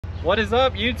What is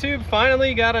up, YouTube?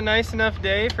 Finally got a nice enough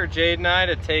day for Jade and I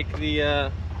to take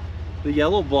the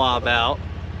yellow blob out.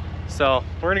 So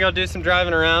we're gonna go do some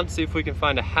driving around, see if we can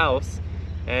find a house,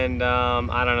 and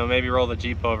I don't know, maybe roll the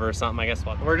Jeep over or something. I guess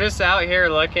we're just out here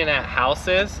looking at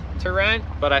houses to rent,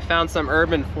 but I found some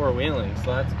urban four-wheeling,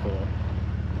 so that's cool.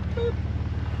 Boop.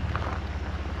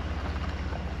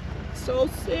 So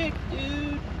sick,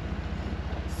 dude.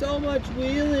 So much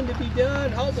wheeling to be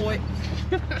done. Oh boy.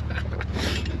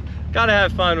 Gotta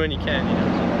have fun when you can, you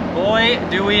know. Boy,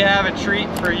 do we have a treat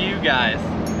for you guys.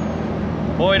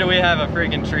 Boy, do we have a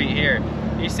freaking treat here.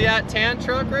 You see that tan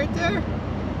truck right there?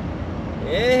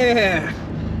 Yeah.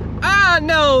 I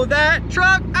know that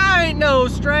truck. I ain't no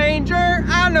stranger.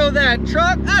 I know that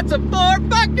truck. That's a Ford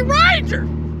fucking Ranger.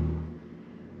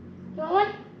 Well,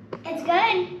 it's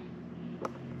good.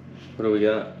 What do we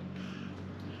got?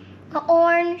 The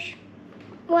orange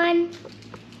one.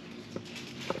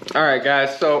 All right,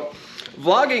 guys, so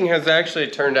vlogging has actually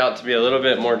turned out to be a little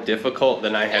bit more difficult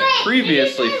than I had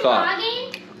previously thought.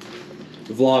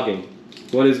 Vlogging?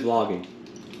 What is vlogging?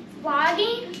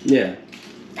 Vlogging? Yeah.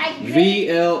 Like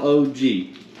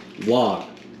V-L-O-G. Vlog.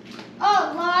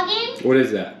 Oh, logging? What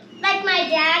is that? Like my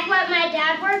dad, what my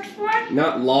dad works for?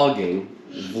 Not logging,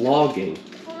 vlogging.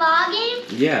 Vlogging?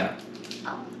 Yeah.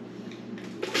 Oh.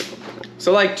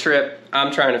 So like Trip,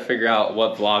 I'm trying to figure out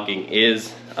what vlogging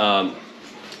is.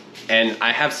 And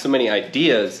I have so many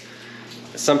ideas,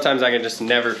 sometimes I can just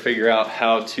never figure out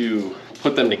how to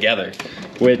put them together,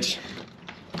 which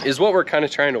is what we're kind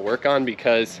of trying to work on,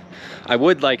 because I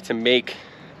would like to make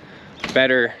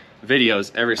better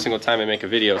videos every single time I make a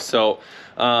video. So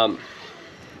we're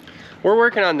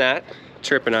working on that,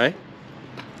 Trip and I,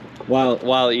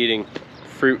 while eating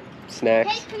fruit snacks.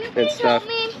 Hey, can you and please stuff. help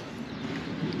me?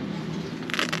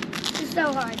 It's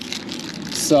so hard.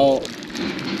 So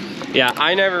yeah,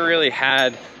 I never really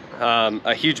had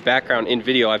a huge background in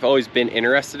video. I've always been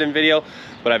interested in video,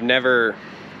 but I've never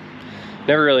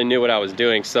really knew what I was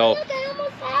doing. So Look, I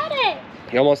almost had it.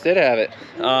 you almost did have it.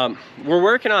 We're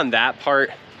working on that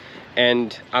part,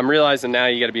 and I'm realizing now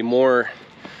you got to be more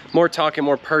talking,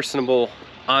 more personable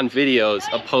on videos,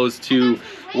 opposed to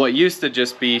what used to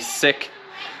just be sick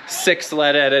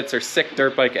sled edits or sick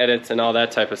dirt bike edits and all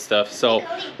that type of stuff. So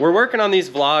we're working on these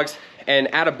vlogs,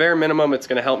 and at a bare minimum, it's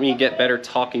gonna help me get better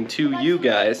talking to you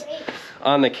guys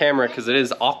on the camera, because it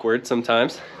is awkward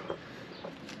sometimes.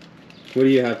 What do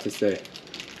you have to say?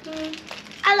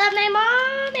 I love my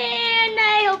mom, and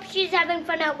I hope she's having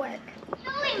fun at work.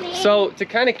 So to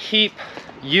kind of keep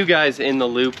you guys in the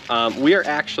loop, we are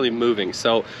actually moving.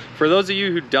 So for those of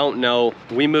you who don't know,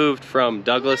 we moved from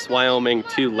Douglas, Wyoming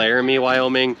to Laramie,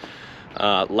 Wyoming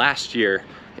last year,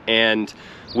 and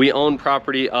we own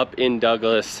property up in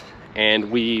Douglas,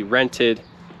 and we rented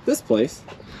this place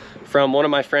from one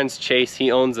of my friends, Chase.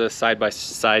 He owns a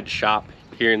side-by-side shop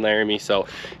here in Laramie, so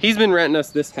he's been renting us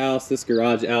this house, this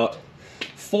garage out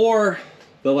for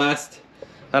the last,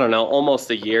 I don't know,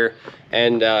 almost a year,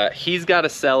 and he's got to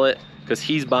sell it because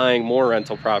he's buying more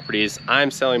rental properties.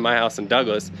 I'm selling my house in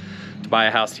Douglas to buy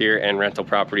a house here and rental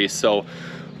properties, so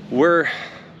we're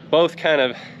both kind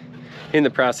of in the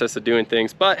process of doing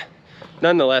things, but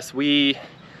nonetheless, we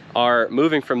are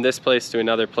moving from this place to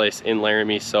another place in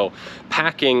Laramie. So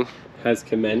packing has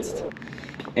commenced,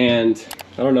 and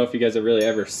I don't know if you guys have really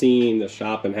ever seen the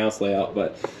shop and house layout,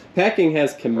 but packing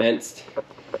has commenced.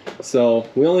 So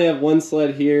we only have one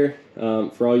sled here.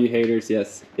 For all you haters,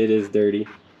 yes, it is dirty.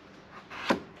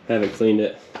 Haven't cleaned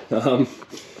it.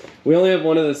 We only have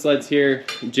one of the sleds here.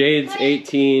 Jade's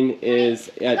 18 is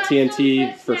at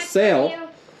TNT for sale,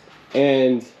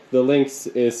 and the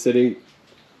LYNX is sitting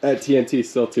at TNT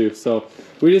still too. So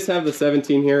we just have the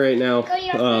 17 here right now.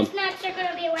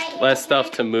 Less stuff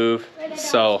to move,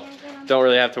 so don't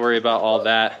really have to worry about all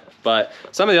that. But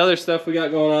some of the other stuff we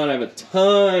got going on, I have a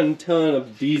ton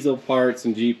of diesel parts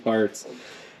and Jeep parts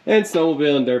and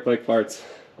snowmobile and dirt bike parts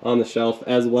on the shelf,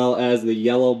 as well as the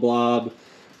yellow blob,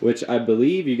 which I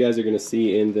believe you guys are going to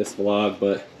see in this vlog.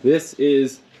 But this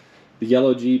is the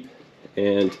yellow Jeep,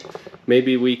 and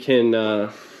maybe we can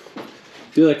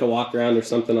do like a walk around or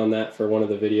something on that for one of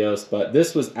the videos. But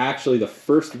this was actually the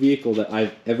first vehicle that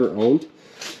I've ever owned.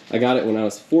 I got it when I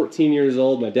was 14 years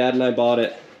old. My dad and I bought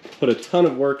it, put a ton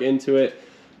of work into it.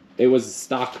 It was a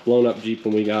stock blown up Jeep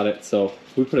when we got it, so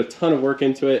we put a ton of work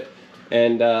into it,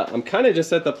 and I'm kind of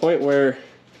just at the point where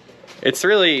it's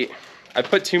really, I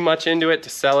put too much into it to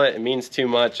sell it. It means too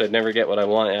much. I'd never get what I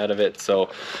want out of it, so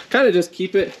kind of just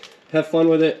keep it, have fun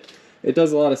with it. It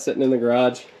does a lot of sitting in the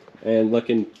garage and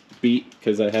looking beat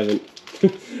because I haven't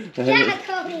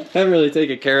haven't really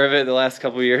taken care of it the last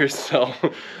couple years, so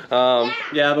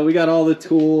yeah, but we got all the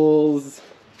tools,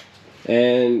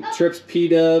 and Trip's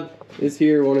P-Dub is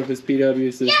here, one of his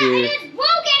PWs is here. It's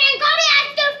broken and Cody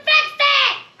has to fix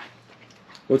it!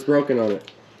 What's broken on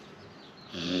it?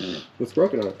 What's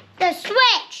broken on it? The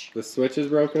switch! The switch is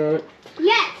broken on it?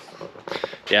 Yes!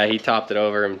 Yeah, he topped it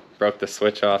over and broke the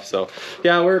switch off, so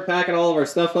yeah, we're packing all of our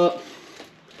stuff up.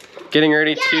 Getting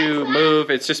ready to move.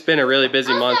 It's just been a really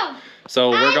busy month. So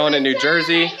we're going to New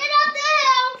Jersey. Get up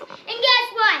the hill, and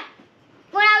guess what?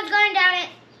 When I was going down it,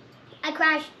 I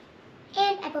crashed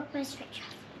and I broke my switch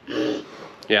off.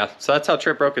 Yeah, so that's how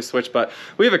Trip broke his switch, but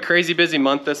we have a crazy busy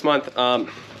month this month.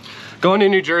 Going to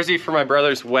New Jersey for my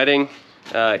brother's wedding.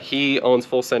 He owns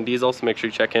Full Send Diesel, so make sure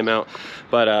you check him out.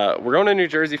 But we're going to New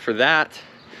Jersey for that.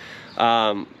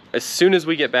 As soon as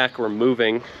we get back, we're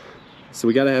moving. So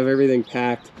we gotta have everything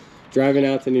packed. Driving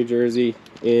out to New Jersey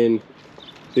in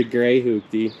the gray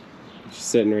hoopty, just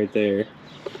sitting right there.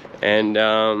 And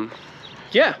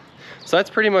yeah, so that's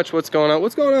pretty much what's going on.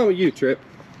 What's going on with you, Trip?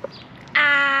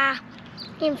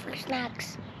 And fruit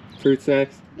snacks. Fruit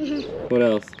snacks? What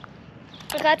else?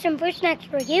 I got some fruit snacks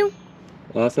for you.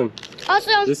 Awesome.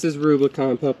 Also, this is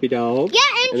Rubicon Puppy Dog. Yeah,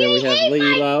 and then we have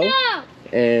Lilo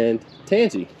and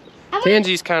Tangy.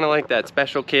 Tangy's kind of like that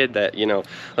special kid that, you know,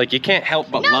 like you can't help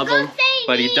but love him,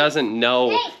 but he doesn't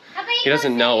know, he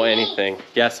doesn't know anything.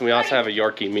 Yes, and we also have a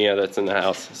Yorkie, Mia, that's in the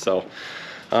house. So,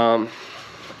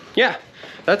 yeah,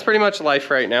 that's pretty much life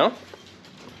right now.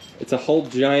 It's a whole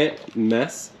giant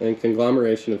mess and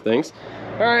conglomeration of things.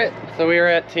 All right, so we were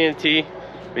at TNT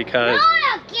because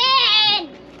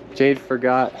Jade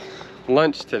forgot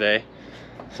lunch today.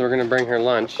 So we're gonna bring her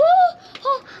lunch.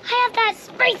 Oh, I have that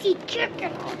spicy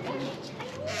chicken.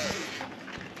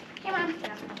 Come on.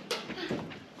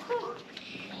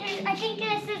 I think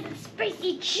this is the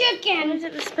spicy chicken. Is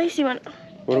it the spicy one?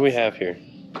 What do we have here?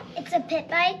 It's a pit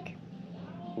bike.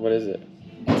 What is it?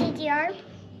 A TTR.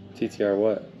 TTR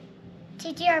what?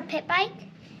 TTR pit bike.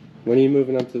 When are you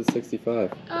moving up to the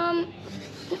 65?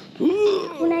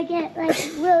 When I get like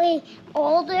really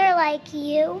older like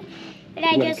you. But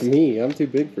I like me, I'm too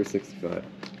big for 65.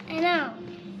 I know.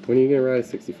 When are you gonna ride a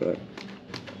 65?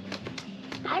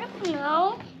 I don't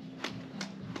know.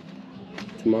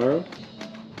 Tomorrow?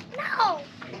 No.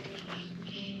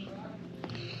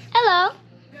 Hello.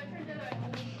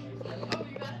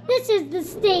 This is the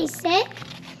STACYC.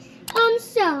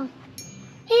 So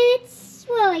it's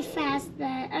really fast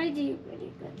that I do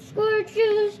really good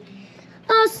scorches.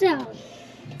 Also,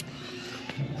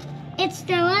 it's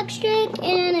the electric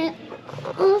and it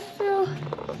also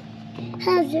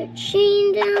has a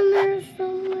chain down there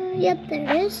somewhere. Yep,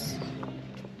 there it is.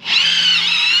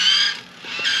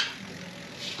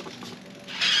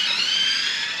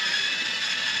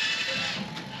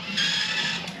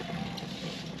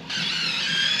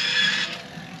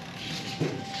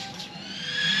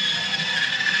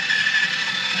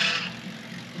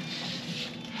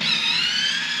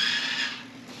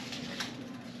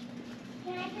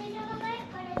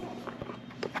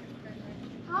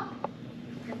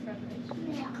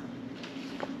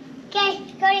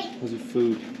 How's your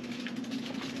food?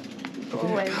 Oh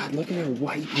my God, look at how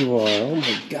white you are. Oh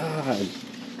my God.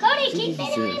 Cody, keep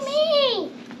videoing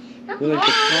me. You're like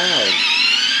the cloud.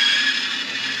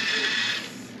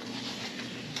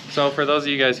 So for those of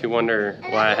you guys who wonder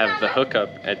why I have the hookup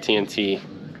at TNT,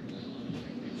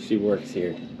 she works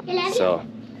here. So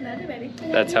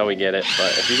that's how we get it.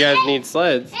 But if you guys need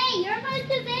sleds,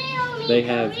 they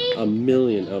have a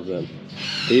million of them.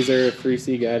 These are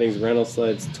 3C Guiding's rental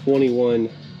sleds, 21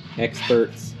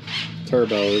 experts,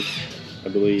 turbos, I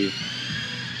believe.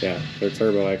 Yeah, they're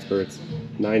turbo experts.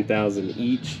 9,000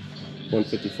 each,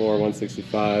 154,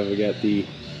 165. We got the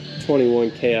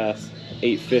 21 Chaos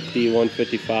 850,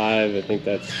 155. I think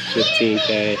that's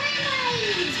 15K.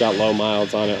 It's got low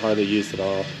miles on it, hardly used at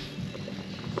all.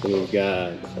 And we've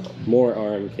got more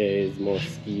RMKs, more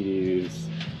Ski-Doos.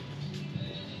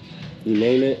 You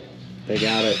name it, they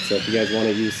got it. So if you guys want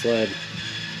to use sled,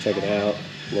 check it out.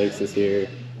 LYNX is here.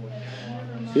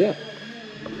 So yeah.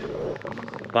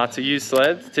 Lots of used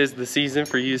sleds. 'Tis the season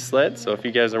for used sleds. So if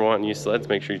you guys are wanting used sleds,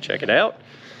 make sure you check it out.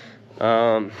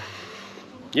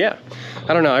 Yeah.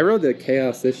 I don't know. I rode the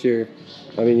Chaos this year.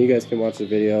 I mean, you guys can watch the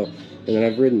video. And then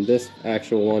I've ridden this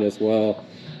actual one as well.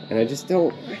 And I just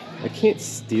don't, I can't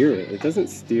steer it. It doesn't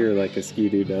steer like a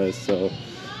Ski-Doo does. So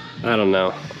I don't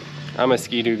know. I'm a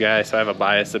Ski-Doo guy, so I have a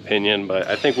biased opinion, but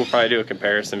I think we'll probably do a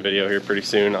comparison video here pretty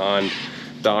soon on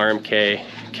the RMK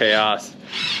Chaos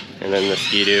and then the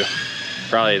Ski-Doo,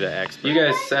 probably the Expert. You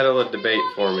guys settle a debate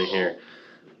for me here.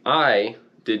 I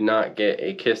did not get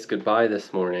a kiss goodbye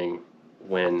this morning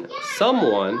when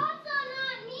someone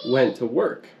went to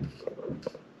work.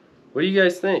 What do you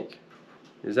guys think?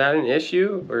 Is that an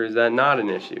issue or is that not an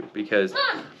issue? Because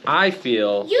I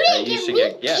feel that you should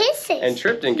get kisses. And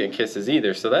Trip didn't get kisses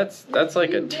either, so that's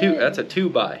like a two. That's a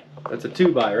 2-bye. That's a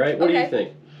 2-bye, right? What do you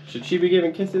think? Should she be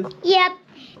giving kisses? Yep.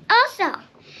 Also,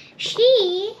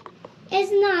 she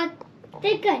is not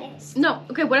the goodest. No.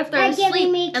 Okay. What if they're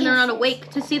asleep and they're not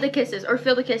awake to see the kisses or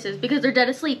feel the kisses because they're dead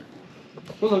asleep?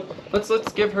 Well, look.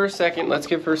 Let's give her a second. Let's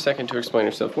give her a second to explain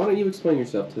herself. Why don't you explain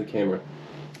yourself to the camera?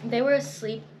 They were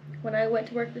asleep when I went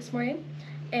to work this morning,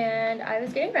 and I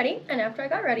was getting ready, and after I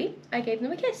got ready, I gave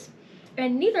them a kiss.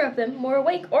 And neither of them were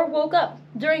awake or woke up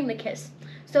during the kiss.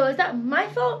 So is that my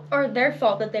fault or their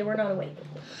fault that they were not awake?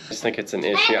 I just think it's an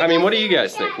issue. I mean, what do you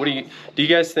guys think? Do you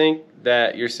guys think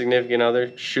that your significant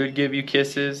other should give you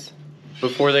kisses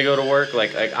before they go to work?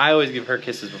 Like I always give her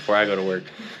kisses before I go to work.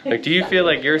 Like, do you feel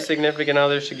like your significant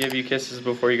other should give you kisses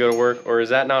before you go to work, or is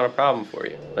that not a problem for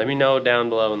you? Let me know down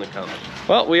below in the comments.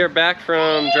 Well, we are back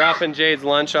from dropping Jade's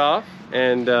lunch off,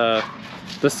 and the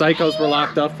psychos were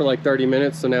locked up for like 30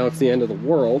 minutes, so now it's the end of the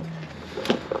world.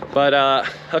 But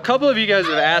a couple of you guys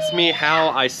have asked me how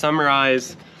I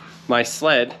summarize my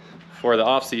sled for the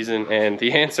off season, and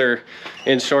the answer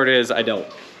in short is I don't.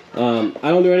 I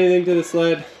don't do anything to the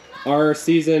sled. Our off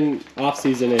season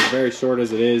is very short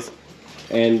as it is,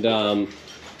 and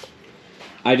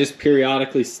I just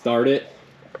periodically start it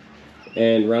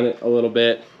and run it a little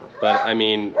bit. But I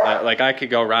mean, like I could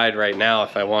go ride right now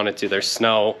if I wanted to. There's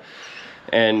snow,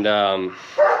 and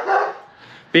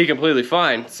be completely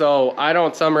fine. So I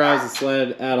don't summarize the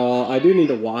sled at all. I do need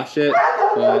to wash it,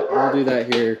 but we'll do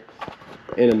that here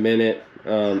in a minute.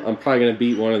 I'm probably gonna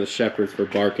beat one of the shepherds for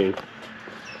barking,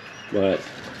 but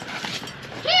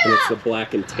it's the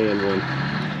black and tan one.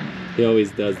 He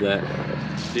always does that.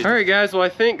 All right, guys. Well, I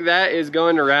think that is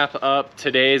going to wrap up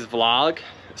today's vlog.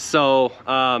 So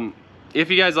if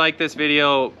you guys like this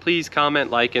video, please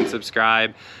comment, like, and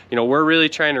subscribe. You know, we're really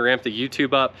trying to ramp the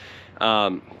YouTube up.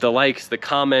 The likes, the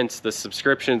comments, the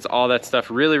subscriptions, all that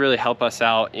stuff really help us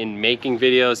out in making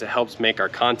videos. It helps make our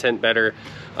content better.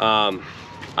 I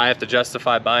have to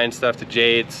justify buying stuff to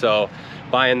Jade, so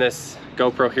buying this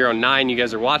GoPro Hero 9 you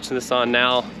guys are watching this on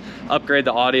now, upgrade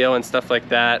the audio and stuff like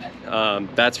that.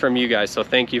 That's from you guys, so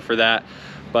thank you for that.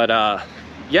 But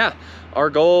yeah, our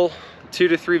goal, 2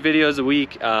 to 3 videos a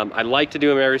week. I'd like to do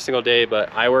them every single day,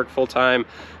 but I work full-time,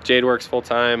 Jade works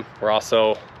full-time. We're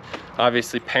also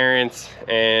obviously parents,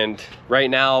 and right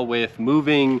now with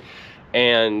moving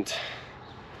and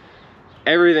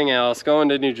everything else, going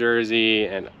to New Jersey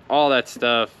and all that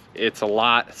stuff, it's a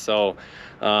lot. So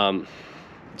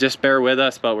just bear with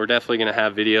us, but we're definitely gonna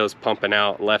have videos pumping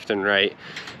out left and right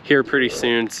here pretty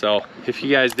soon. So if you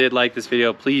guys did like this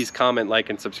video, please comment, like,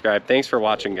 and subscribe. Thanks for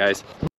watching, guys.